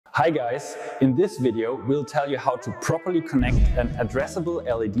Hi guys, in this video we'll tell you how to properly connect an addressable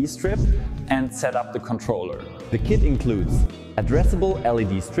LED strip and set up the controller. The kit includes addressable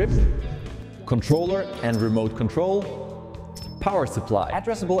LED strip, controller and remote control, power supply.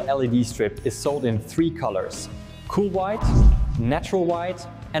 Addressable LED strip is sold in 3 colors: cool white, natural white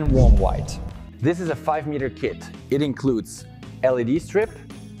and warm white. This is a 5-meter kit. It includes LED strip,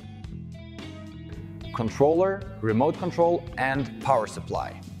 controller, remote control and power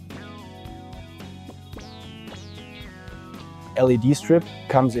supply. LED strip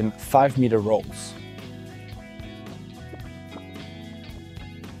comes in 5-meter rolls.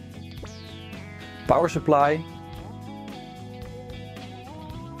 Power supply,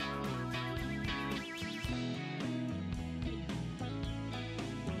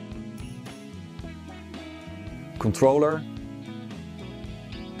 controller,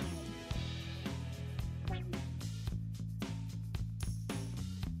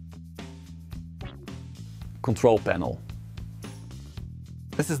 control panel.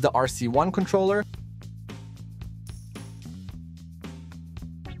 This is the RC1 controller.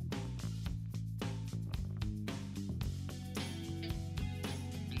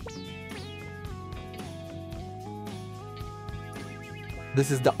 This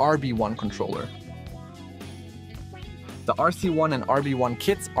is the RB1 controller. The RC1 and RB1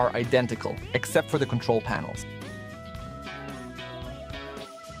 kits are identical, except for the control panels.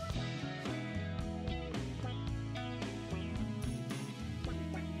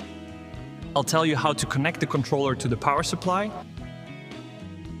 I'll tell you how to connect the controller to the power supply,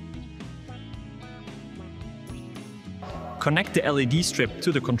 connect the LED strip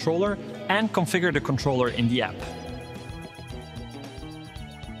to the controller, and configure the controller in the app.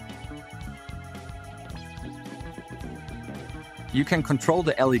 You can control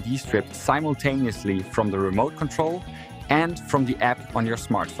the LED strip simultaneously from the remote control and from the app on your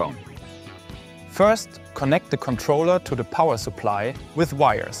smartphone. First, connect the controller to the power supply with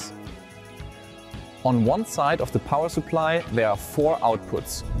wires. On one side of the power supply there are 4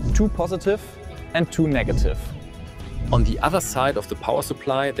 outputs, 2 positive and 2 negative. On the other side of the power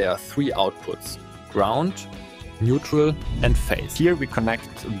supply there are 3 outputs, ground, neutral and phase. Here we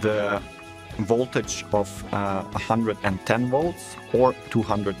connect the voltage of 110 volts or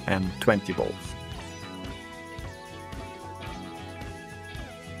 220 volts.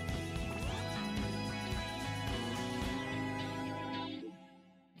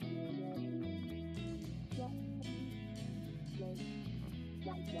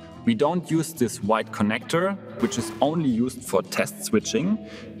 We don't use this white connector, which is only used for test switching,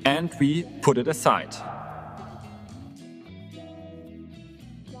 and we put it aside.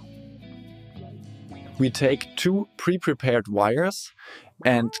 We take 2 pre-prepared wires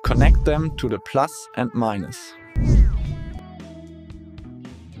and connect them to the plus and minus.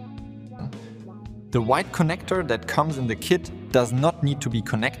 The white connector that comes in the kit does not need to be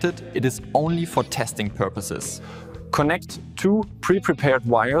connected, it is only for testing purposes. Connect 2 pre-prepared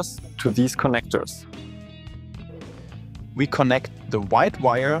wires to these connectors. We connect the white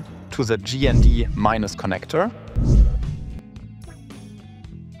wire to the GND minus connector.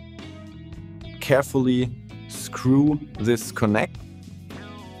 Carefully screw this connect.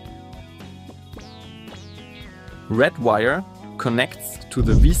 Red wire connects to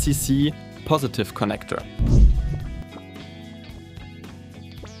the VCC positive connector.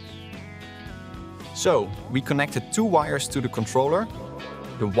 So, we connected 2 wires to the controller.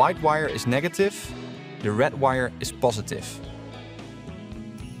 The white wire is negative, the red wire is positive.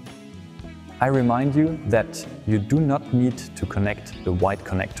 I remind you that you do not need to connect the white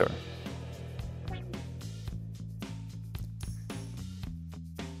connector.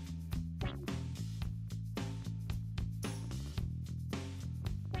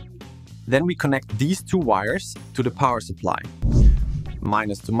 Then we connect these 2 wires to the power supply.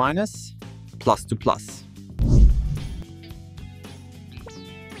 Minus to minus, plus to plus.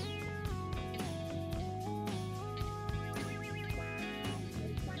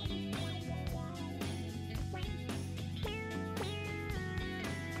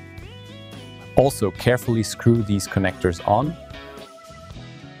 Also carefully screw these connectors on.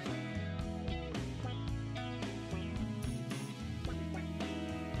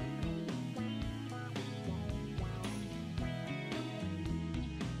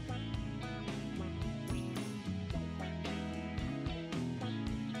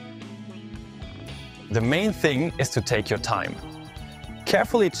 The main thing is to take your time.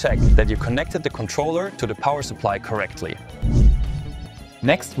 Carefully check that you connected the controller to the power supply correctly.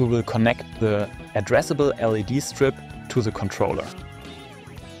 Next, we will connect the addressable LED strip to the controller.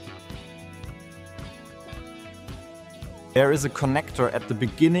 There is a connector at the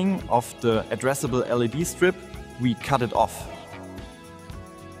beginning of the addressable LED strip. We cut it off.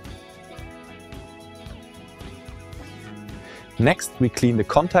 Next, we clean the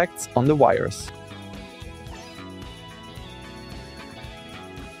contacts on the wires.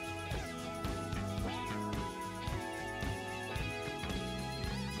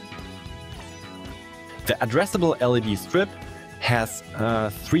 The addressable LED strip has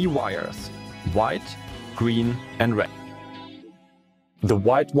 3 wires: white, green and red. The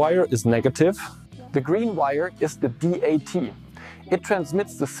white wire is negative. The green wire is the DAT. It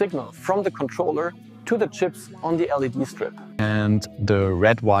transmits the signal from the controller to the chips on the LED strip. And the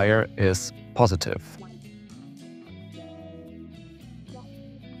red wire is positive.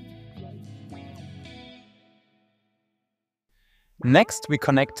 Next, we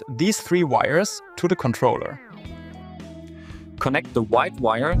connect these 3 wires to the controller. Connect the white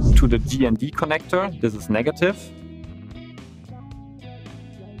wire to the GND connector. This is negative.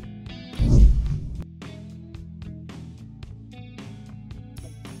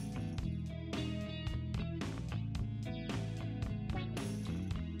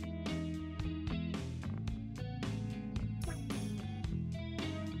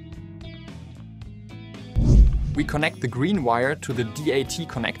 We connect the green wire to the DAT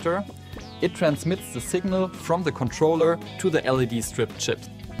connector. It transmits the signal from the controller to the LED strip chips.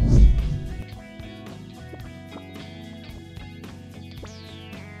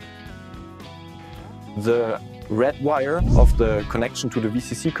 The red wire of the connection to the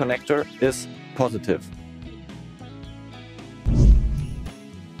VCC connector is positive.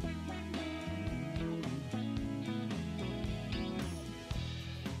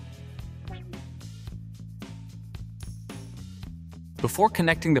 Before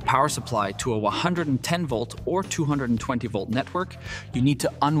connecting the power supply to a 110 volt or 220 volt network, you need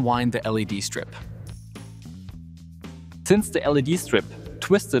to unwind the LED strip. Since the LED strip,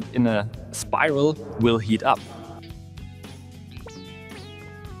 twisted in a spiral, will heat up.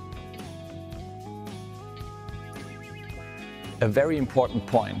 A very important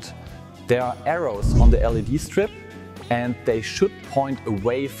point. There are arrows on the LED strip and they should point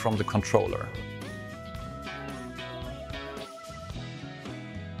away from the controller.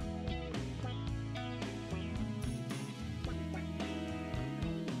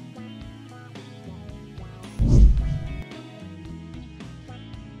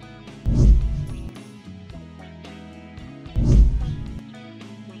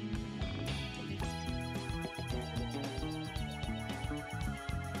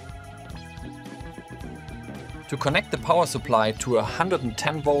 To connect the power supply to a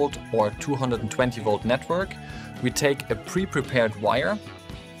 110 volt or 220 volt network, we take a pre-prepared wire.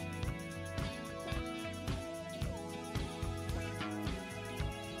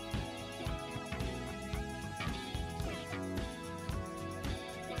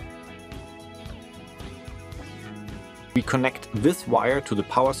 We connect this wire to the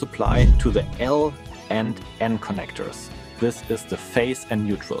power supply to the L and N connectors. This is the phase and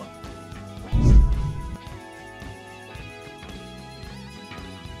neutral.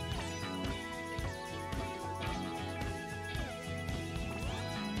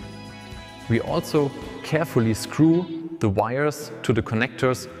 We also carefully screw the wires to the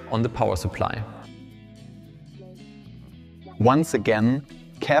connectors on the power supply. Once again,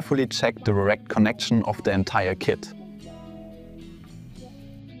 carefully check the correct connection of the entire kit.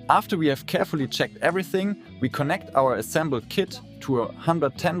 After we have carefully checked everything, we connect our assembled kit to a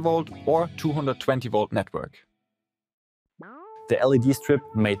 110 volt or 220 volt network. The LED strip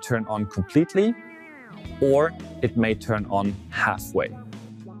may turn on completely or it may turn on halfway.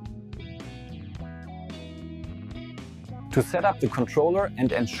 To set up the controller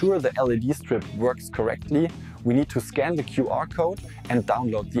and ensure the LED strip works correctly, we need to scan the QR code and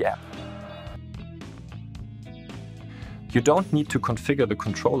download the app. You don't need to configure the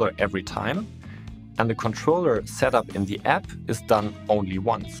controller every time, and the controller setup in the app is done only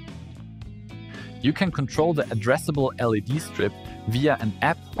once. You can control the addressable LED strip via an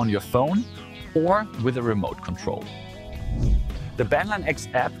app on your phone or with a remote control. The Bandline X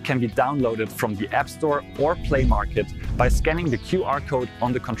app can be downloaded from the App Store or Play Market by scanning the QR code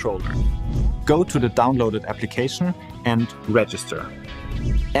on the controller. Go to the downloaded application and register.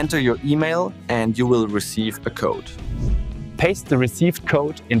 Enter your email and you will receive a code. Paste the received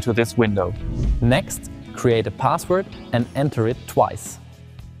code into this window. Next, create a password and enter it twice.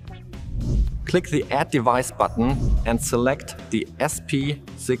 Click the Add Device button and select the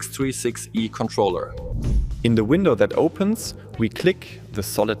SP636E controller. In the window that opens, we click the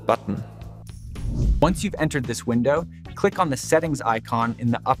solid button. Once you've entered this window, click on the settings icon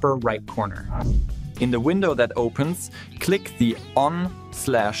in the upper right corner. In the window that opens, click the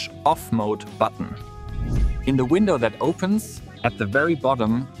On/Off mode button. In the window that opens, at the very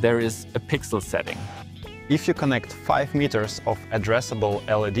bottom, there is a pixel setting. If you connect 5 meters of addressable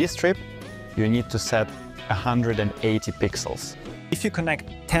LED strip, you need to set 180 pixels. If you connect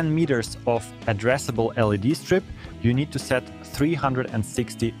 10 meters of addressable LED strip, you need to set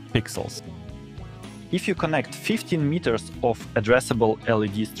 360 pixels. If you connect 15 meters of addressable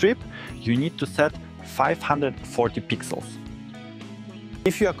LED strip, you need to set 540 pixels.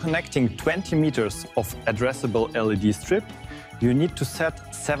 If you are connecting 20 meters of addressable LED strip, you need to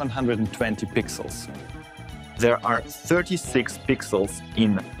set 720 pixels. There are 36 pixels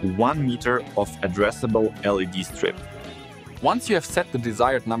in 1 meter of addressable LED strip. Once you have set the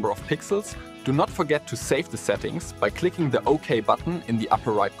desired number of pixels, do not forget to save the settings by clicking the OK button in the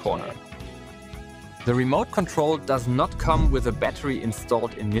upper right corner. The remote control does not come with a battery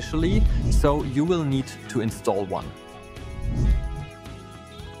installed initially, so you will need to install one.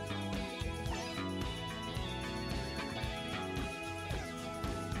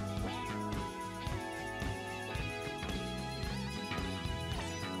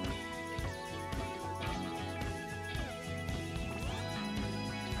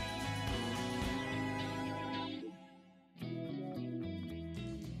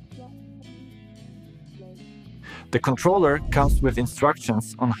 The controller comes with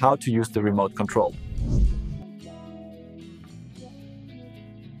instructions on how to use the remote control.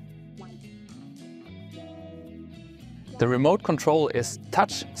 The remote control is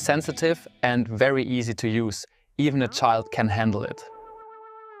touch sensitive and very easy to use. Even a child can handle it.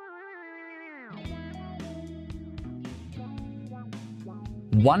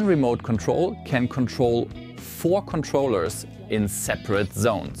 One remote control can control 4 controllers in separate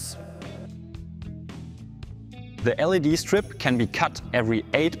zones. The LED strip can be cut every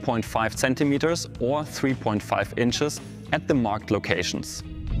 8.5 centimeters or 3.5 inches at the marked locations.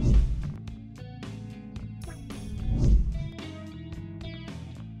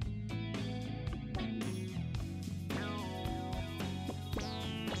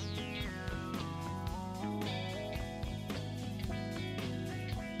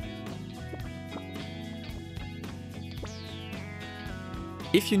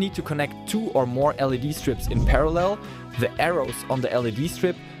 If you need to connect 2 or more LED strips in parallel, the arrows on the LED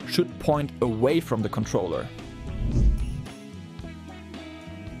strip should point away from the controller.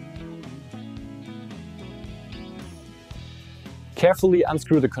 Carefully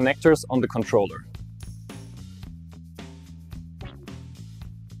unscrew the connectors on the controller.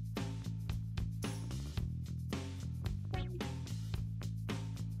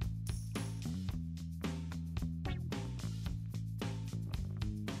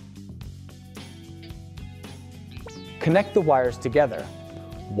 Connect the wires together,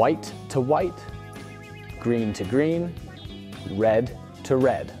 white to white, green to green, red to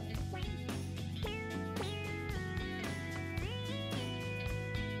red.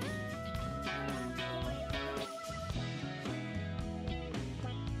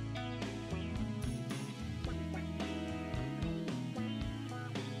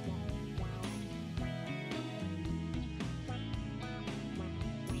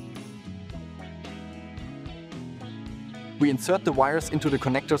 We insert the wires into the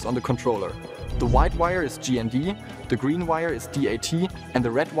connectors on the controller. The white wire is GND, the green wire is DAT, and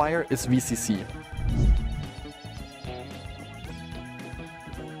the red wire is VCC.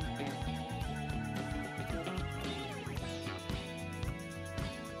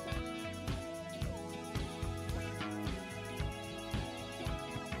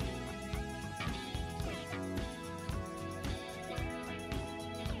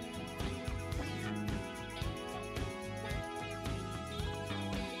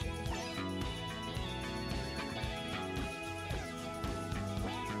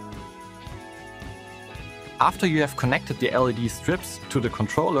 After you have connected the LED strips to the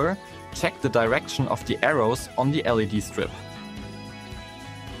controller, check the direction of the arrows on the LED strip.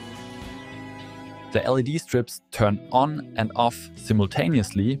 The LED strips turn on and off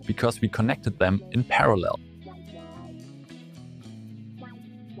simultaneously because we connected them in parallel.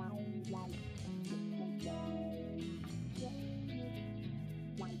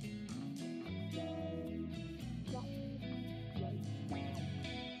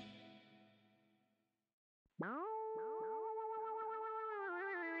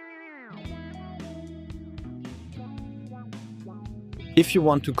 If you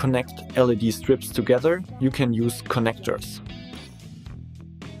want to connect LED strips together, you can use connectors.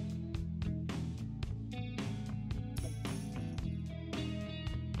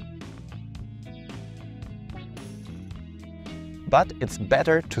 but it's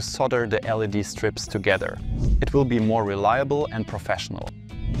better to solder the LED strips together. It will be more reliable and professional.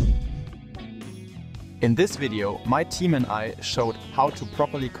 In this video, my team and I showed how to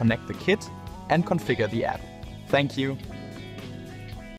properly connect the kit and configure the app. Thank you.